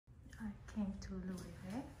came to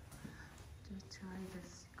LOEWE to try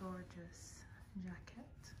this gorgeous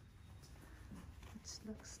jacket, which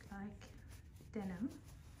looks like denim,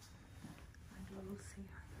 and we will see.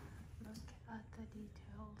 Look at the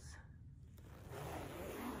details.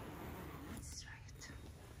 Let's try it.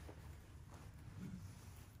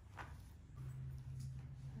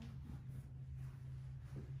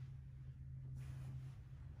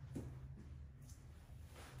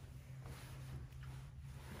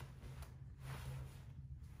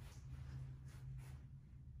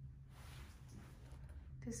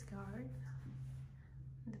 This card,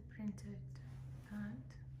 the printed pant,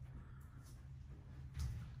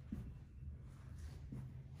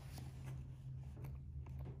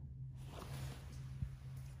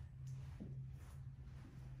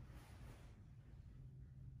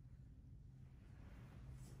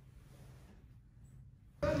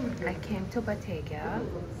 I came to Bottega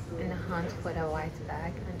in a hunt for a white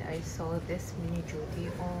bag, and I saw this mini Judy.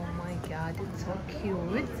 Oh my god, it's so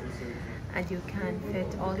cute, and you can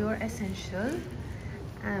fit all your essentials.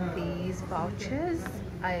 And these pouches,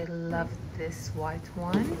 I love this white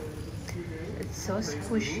one. It's so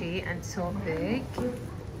squishy and so big,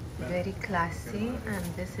 very classy, and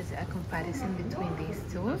this is a comparison between these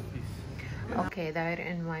two. Okay, they're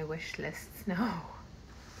in my wish list now.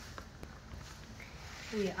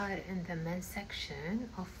 We are in the men's section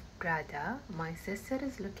of Prada. My sister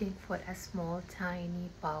is looking for a small tiny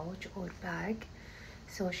pouch or bag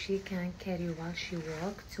so she can carry while she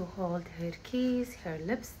walks, to hold her keys, her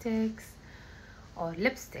lipsticks or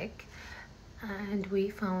lipstick. And we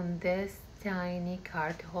found this tiny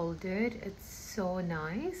card holder. It's so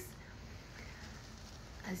nice.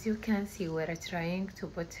 As you can see, we're trying to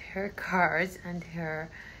put her cards and her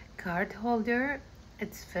card holder.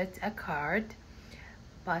 It's fit a card,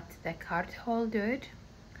 but the card holder,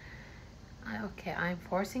 okay, I'm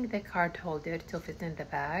forcing the card holder to fit in the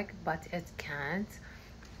bag, but it can't.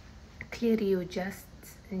 Clearly you just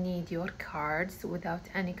need your cards without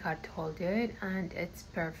any card holder, and it's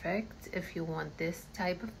perfect if you want this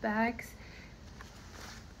type of bags.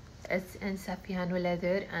 It's in Saffiano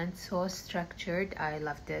leather and so structured. I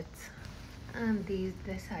loved it. And these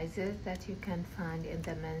the sizes that you can find in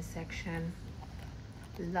the men's section.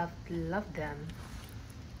 Love them.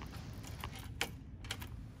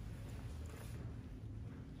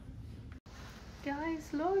 Guys,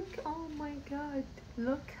 look, oh my god,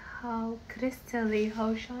 look how crystally,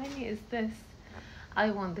 how shiny is this. I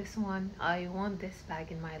want this one. I want this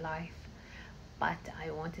bag in my life, but I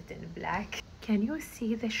want it in black. Can you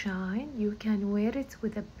see the shine? You can wear it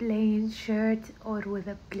with a plain shirt or with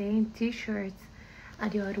a plain t-shirt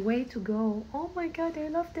and you are way to go. Oh my god, I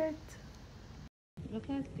loved it. Look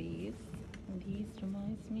at these. These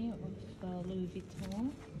reminds me of Louis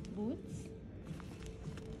Vuitton boots.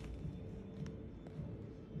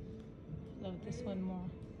 Love this one more.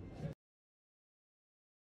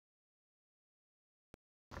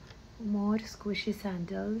 More squishy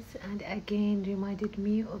sandals, and again reminded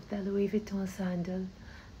me of the Louis Vuitton sandal.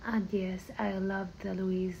 And yes, I love the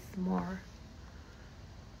Louis more.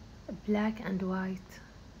 Black and white.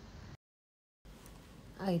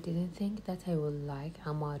 I didn't think that I would like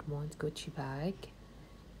a Marmont Gucci bag,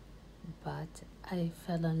 but I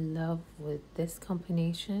fell in love with this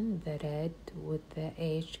combination, the red with the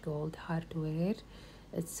aged gold hardware.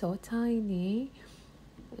 It's so tiny,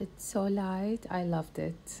 it's so light. I loved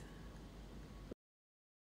it.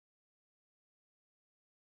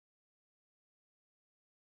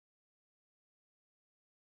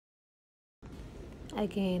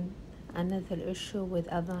 Again, another issue with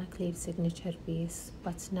a Van Cleef signature piece,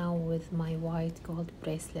 but now with my white gold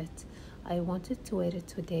bracelet. I wanted to wear it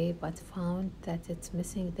today, but found that it's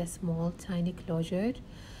missing the small tiny closure.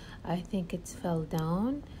 I think it fell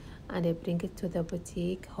down, and I bring it to the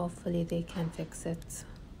boutique. Hopefully they can fix it.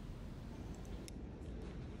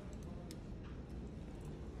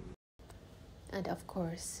 And of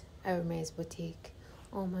course, Hermes boutique.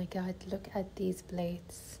 Oh my god, look at these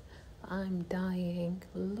plates. I'm dying.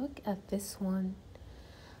 Look at this one.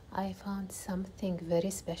 I found something very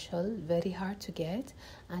special, very hard to get,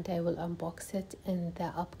 and I will unbox it in the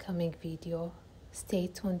upcoming video. Stay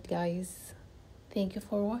tuned, guys. Thank you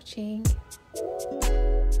for watching.